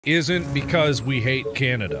isn't because we hate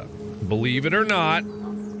Canada. Believe it or not,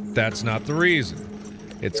 that's not the reason.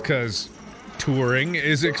 It's because touring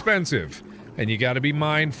is expensive, and you got to be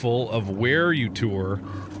mindful of where you tour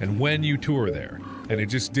and when you tour there. And it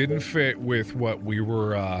just didn't fit with what we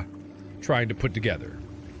were trying to put together.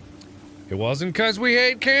 It wasn't because we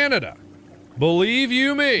hate Canada. Believe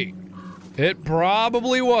you me, it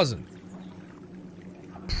probably wasn't.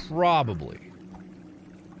 Probably.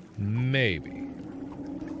 Maybe.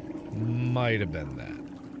 Might have been that.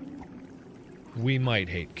 We might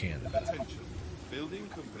hate Canada.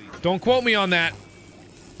 Don't quote me on that,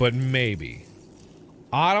 but maybe.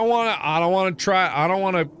 I don't want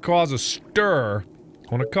to cause a stir.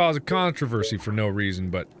 I want to cause a controversy for no reason,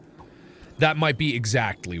 but that might be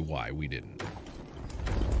exactly why we didn't.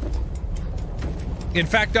 In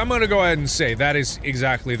fact, I'm going to go ahead and say that is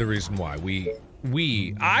exactly the reason why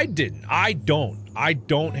I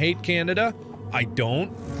don't hate Canada. I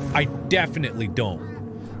definitely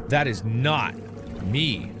don't. That is not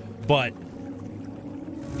me, but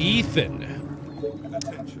Ethan.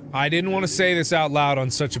 I didn't want to say this out loud on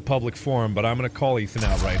such a public forum, but I'm going to call Ethan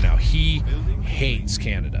out right now. He hates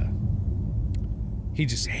Canada. He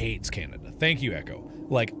just hates Canada. Thank you, Echo.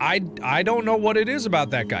 Like, I don't know what it is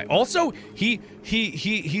about that guy. Also, he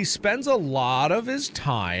spends a lot of his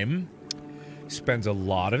time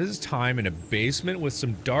in a basement with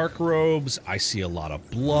some dark robes. I see a lot of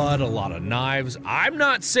blood, a lot of knives. I'm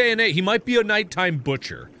not saying it. He might be a nighttime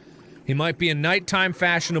butcher. He might be a nighttime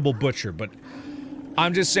fashionable butcher, but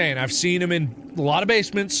I'm just saying, I've seen him in a lot of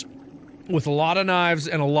basements with a lot of knives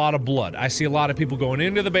and a lot of blood. I see a lot of people going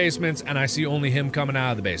into the basements, and I see only him coming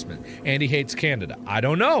out of the basement. And he hates Canada. I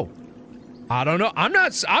don't know. I'm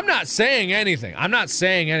not saying anything.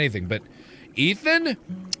 But Ethan,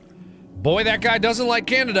 boy, that guy doesn't like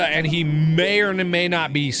Canada, and he may or may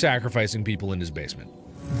not be sacrificing people in his basement.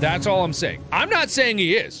 That's all I'm saying. I'm not saying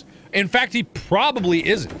he is. In fact, he probably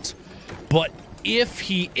isn't. But if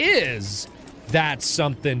he is, that's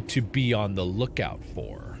something to be on the lookout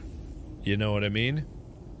for. You know what I mean?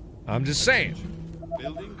 I'm just saying.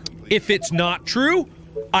 If it's not true,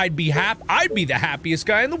 I'd be the happiest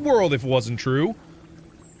guy in the world if it wasn't true.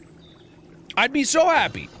 I'd be so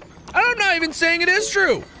happy. I'm not even saying it is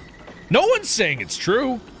true. No one's saying it's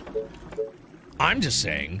true. I'm just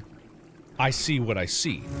saying I see what I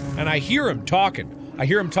see. And I hear him talking. I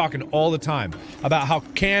hear him talking all the time about how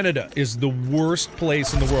Canada is the worst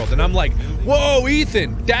place in the world. And I'm like, whoa,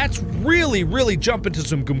 Ethan, that's really, really jumping to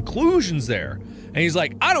some conclusions there. And he's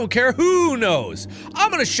like, I don't care who knows. I'm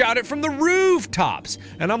gonna shout it from the rooftops.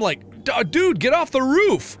 And I'm like, dude, get off the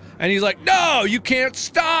roof. And he's like, no, you can't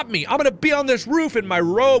stop me. I'm gonna be on this roof in my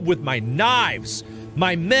robe with my knives.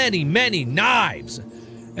 My many, many knives.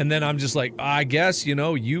 And then I'm just like, I guess, you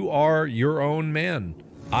know, you are your own man.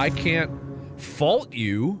 I can't fault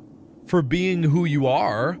you for being who you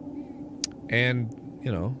are. And,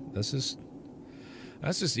 you know, that's just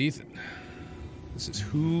Ethan. This is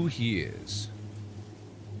who he is.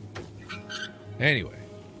 Anyway,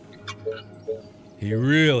 he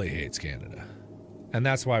really hates Canada. And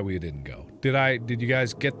that's why we didn't go. Did you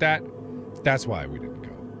guys get that? That's why we didn't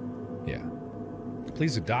go. Yeah.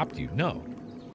 Please adopt you. No.